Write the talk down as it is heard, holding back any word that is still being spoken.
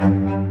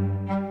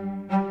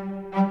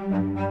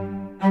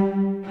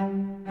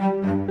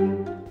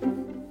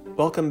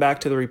welcome back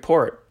to The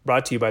Report,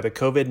 brought to you by the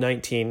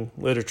COVID-19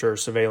 Literature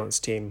Surveillance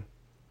Team.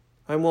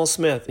 I'm Will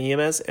Smith,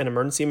 EMS and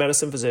emergency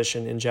medicine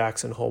physician in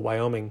Jackson Hole,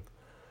 Wyoming.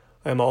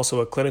 I am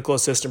also a clinical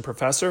assistant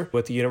professor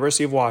with the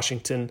University of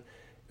Washington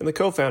and the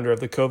co-founder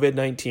of the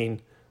COVID-19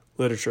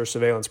 Literature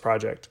Surveillance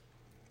Project.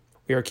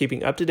 We are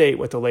keeping up to date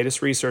with the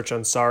latest research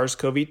on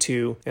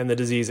SARS-CoV-2 and the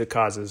disease it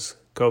causes,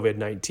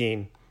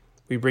 COVID-19.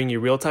 We bring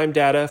you real-time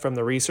data from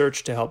the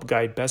research to help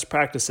guide best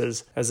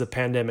practices as the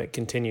pandemic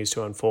continues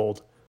to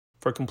unfold.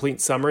 For complete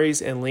summaries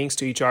and links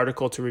to each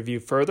article to review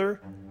further,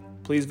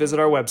 please visit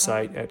our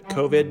website at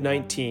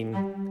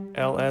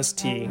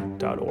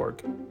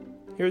covid19lst.org.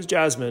 Here's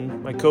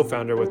Jasmine, my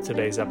co-founder, with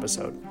today's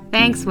episode.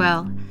 Thanks,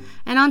 Will.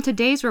 And on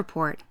today's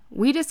report,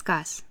 we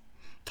discuss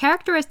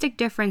characteristic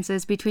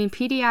differences between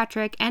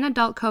pediatric and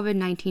adult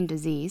COVID-19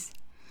 disease,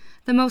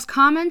 the most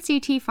common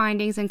CT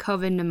findings in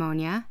COVID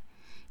pneumonia,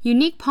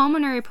 unique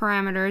pulmonary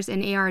parameters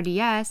in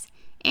ARDS,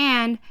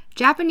 and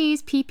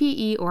Japanese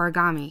PPE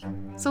origami.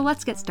 So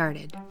let's get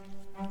started.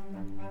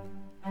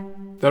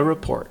 The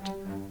report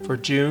for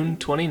June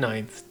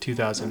 29th,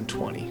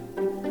 2020.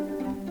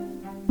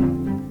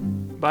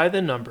 By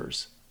the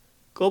numbers,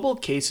 global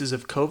cases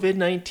of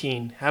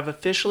COVID-19 have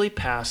officially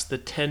passed the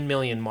 10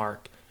 million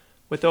mark,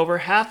 with over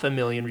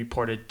 500,000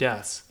 reported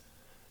deaths.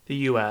 The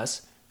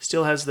U.S.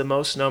 still has the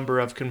most number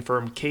of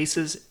confirmed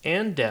cases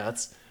and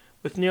deaths,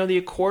 with nearly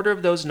a quarter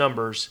of those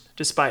numbers,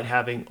 despite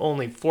having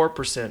only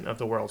 4% of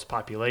the world's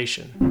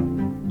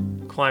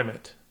population.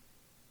 Climate.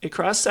 A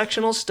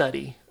cross-sectional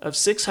study of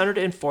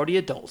 640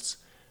 adults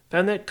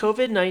found that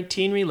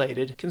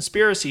COVID-19-related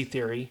conspiracy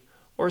theory,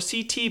 or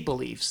CT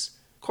beliefs,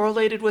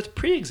 correlated with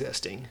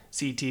pre-existing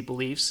CT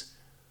beliefs,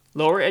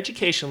 lower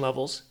education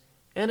levels,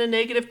 and a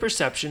negative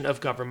perception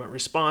of government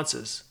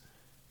responses.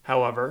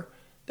 However,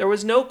 there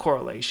was no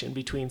correlation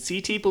between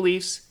CT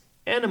beliefs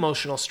and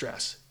emotional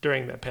stress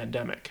during the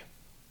pandemic.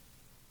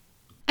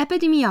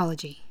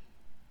 Epidemiology.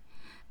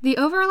 The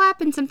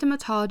overlap in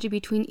symptomatology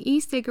between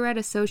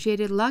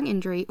e-cigarette-associated lung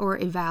injury, or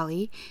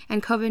EVALI,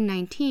 and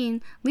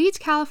COVID-19 leads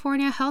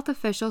California health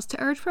officials to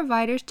urge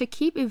providers to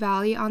keep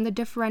EVALI on the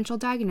differential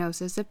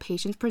diagnosis of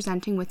patients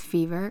presenting with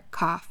fever,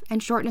 cough,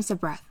 and shortness of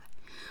breath.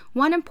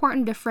 One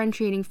important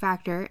differentiating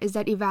factor is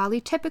that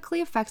EVALI typically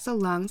affects the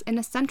lungs in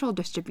a central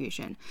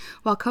distribution,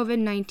 while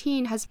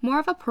COVID-19 has more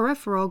of a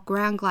peripheral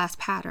ground glass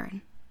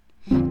pattern.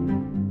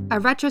 A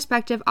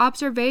retrospective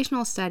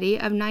observational study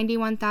of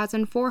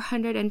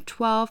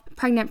 91,412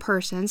 pregnant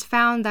persons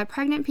found that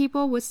pregnant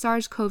people with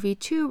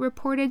SARS-CoV-2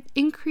 reported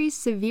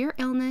increased severe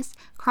illness,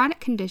 chronic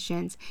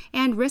conditions,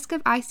 and risk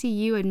of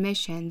ICU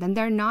admission than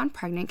their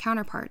non-pregnant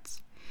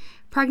counterparts.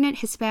 Pregnant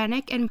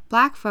Hispanic and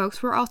Black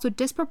folks were also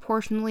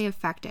disproportionately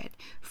affected,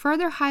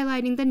 further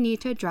highlighting the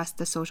need to address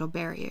the social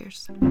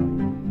barriers.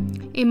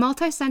 A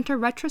multi-center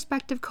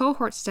retrospective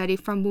cohort study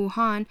from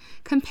Wuhan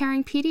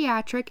comparing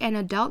pediatric and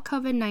adult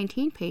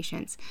COVID-19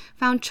 patients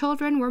found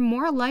children were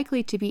more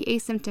likely to be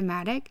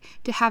asymptomatic,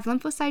 to have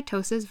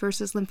lymphocytosis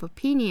versus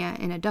lymphopenia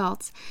in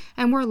adults,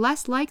 and were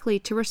less likely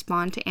to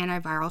respond to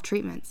antiviral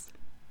treatments.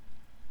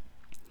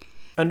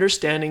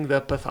 Understanding the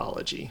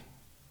pathology.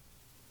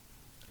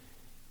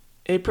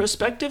 A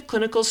prospective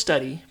clinical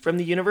study from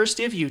the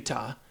University of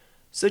Utah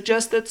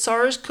suggests that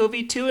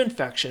SARS-CoV-2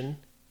 infection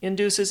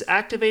induces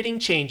activating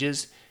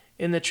changes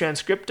in the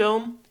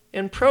transcriptome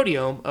and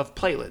proteome of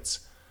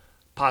platelets,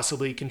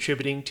 possibly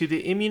contributing to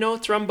the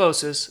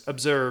immunothrombosis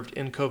observed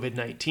in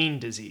COVID-19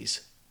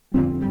 disease.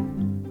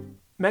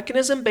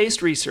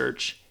 Mechanism-based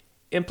research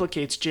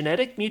implicates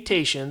genetic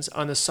mutations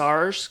on the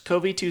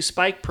SARS-CoV-2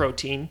 spike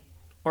protein,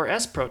 or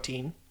S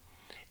protein,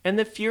 and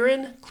the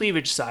furin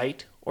cleavage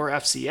site, or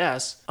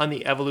FCS, on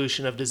the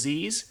evolution of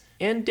disease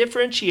and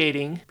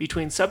differentiating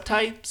between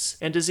subtypes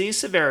and disease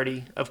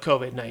severity of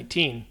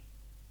COVID-19.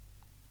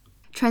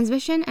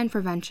 Transmission and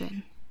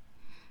prevention.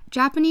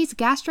 Japanese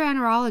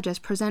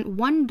gastroenterologists present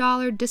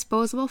 $1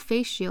 disposable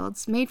face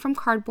shields made from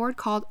cardboard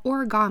called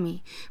origami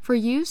for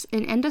use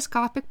in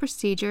endoscopic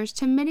procedures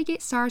to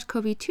mitigate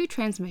SARS-CoV-2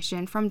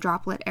 transmission from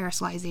droplet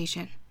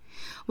aerosolization.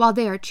 While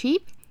they are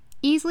cheap,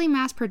 easily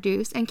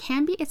mass-produced, and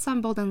can be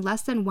assembled in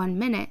less than 1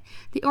 minute,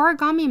 the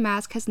origami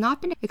mask has not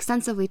been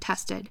extensively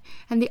tested,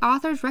 and the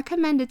authors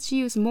recommend its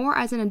use more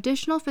as an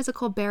additional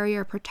physical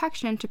barrier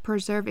protection to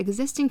preserve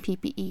existing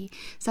PPE,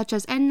 such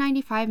as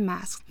N95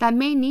 masks, that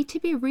may need to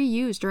be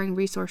reused during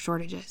resource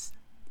shortages.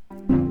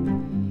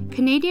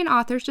 Canadian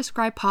authors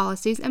describe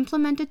policies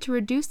implemented to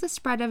reduce the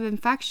spread of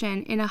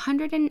infection in a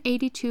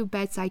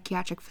 182-bed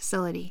psychiatric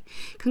facility,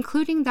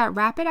 concluding that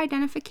rapid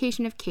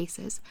identification of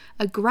cases,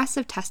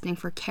 aggressive testing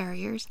for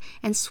carriers,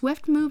 and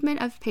swift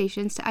movement of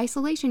patients to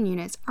isolation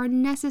units are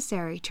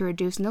necessary to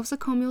reduce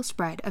nosocomial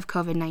spread of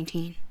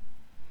COVID-19.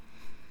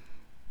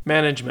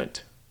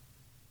 Management.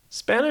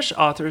 Spanish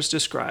authors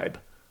describe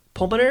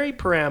pulmonary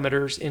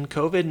parameters in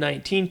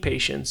COVID-19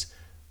 patients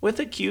with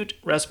acute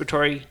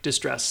respiratory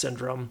distress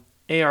syndrome,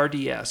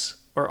 ARDS,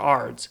 or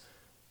ARDS,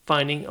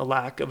 finding a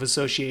lack of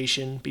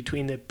association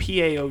between the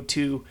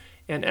PaO2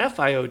 and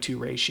FiO2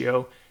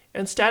 ratio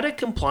and static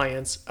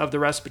compliance of the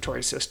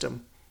respiratory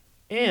system,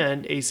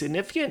 and a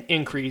significant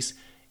increase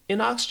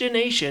in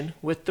oxygenation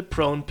with the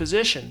prone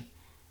position.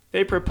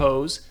 They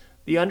propose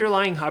the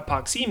underlying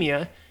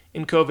hypoxemia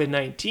in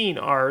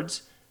COVID-19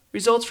 ARDS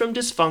results from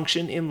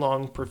dysfunction in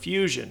lung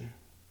perfusion.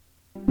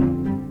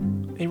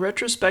 A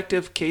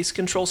retrospective case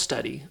control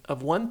study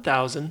of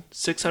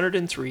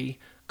 1,603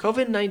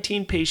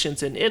 COVID-19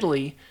 patients in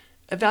Italy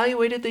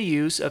evaluated the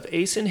use of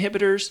ACE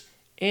inhibitors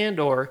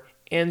and/or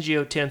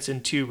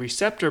angiotensin II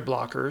receptor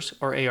blockers,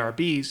 or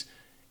ARBs,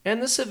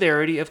 and the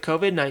severity of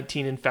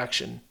COVID-19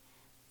 infection,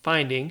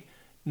 finding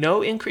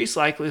no increased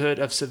likelihood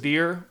of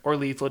severe or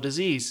lethal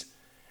disease,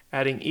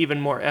 adding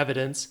even more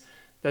evidence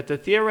that the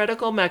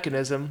theoretical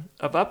mechanism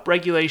of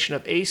upregulation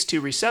of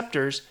ACE2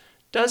 receptors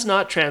does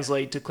not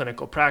translate to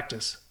clinical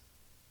practice.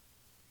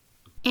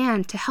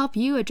 And to help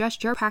you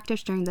adjust your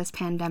practice during this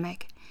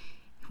pandemic,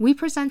 we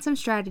present some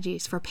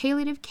strategies for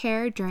palliative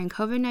care during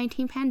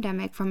COVID-19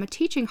 pandemic from a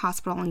teaching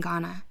hospital in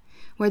Ghana,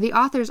 where the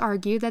authors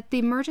argue that the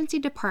emergency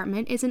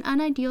department is an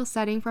unideal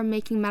setting for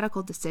making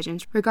medical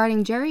decisions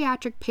regarding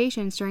geriatric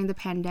patients during the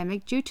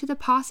pandemic due to the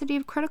paucity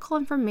of critical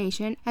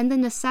information and the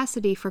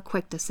necessity for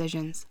quick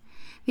decisions.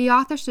 The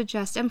authors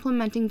suggest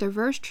implementing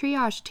diverse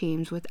triage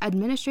teams with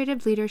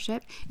administrative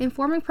leadership,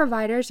 informing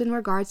providers in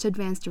regards to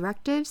advanced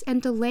directives,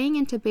 and delaying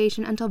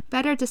intubation until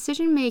better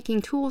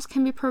decision-making tools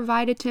can be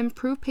provided to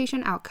improve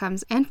patient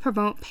outcomes and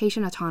promote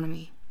patient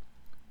autonomy.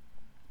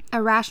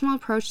 A rational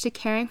approach to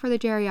caring for the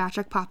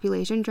geriatric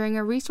population during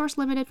a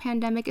resource-limited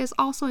pandemic is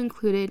also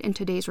included in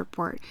today's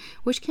report,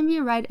 which can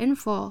be read in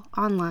full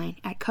online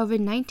at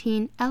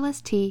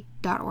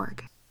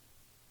covid19lst.org.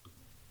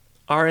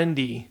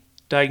 R&D,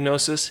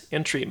 Diagnosis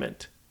and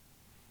Treatment.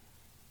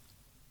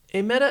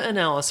 A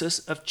meta-analysis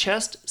of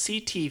chest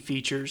CT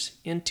features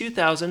in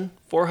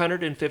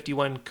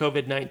 2,451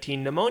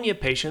 COVID-19 pneumonia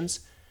patients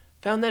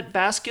found that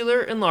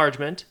vascular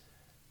enlargement,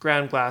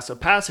 ground glass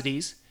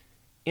opacities,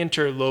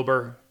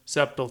 interlobar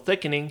septal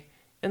thickening,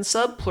 and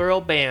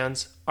subpleural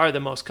bands are the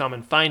most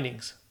common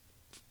findings.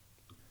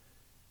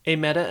 A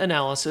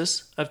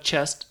meta-analysis of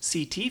chest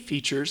CT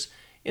features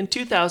in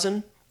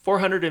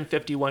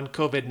 2,451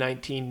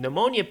 COVID-19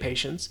 pneumonia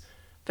patients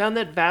found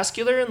that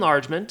vascular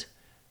enlargement,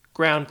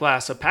 ground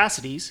glass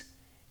opacities,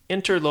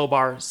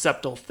 interlobar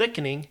septal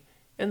thickening,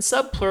 and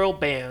subpleural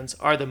bands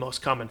are the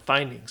most common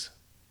findings.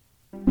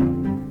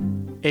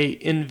 A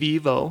in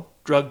vivo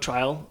drug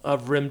trial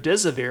of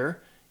remdesivir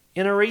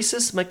in a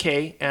rhesus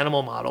macaque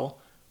animal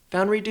model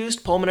found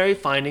reduced pulmonary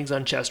findings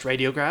on chest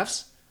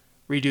radiographs,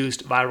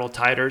 reduced viral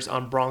titers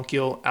on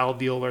bronchial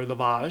alveolar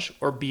lavage,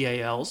 or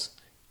BALs,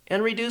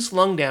 and reduced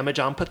lung damage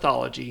on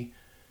pathology,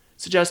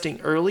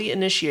 suggesting early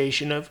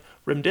initiation of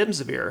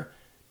remdesivir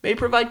may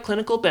provide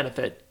clinical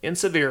benefit in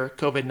severe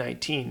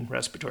COVID-19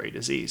 respiratory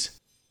disease.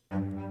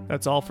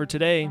 That's all for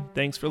today.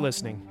 Thanks for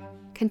listening.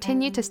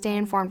 Continue to stay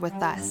informed with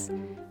us.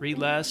 Read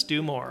less,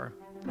 do more.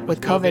 With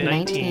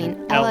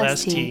COVID-19,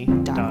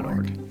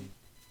 LST.org.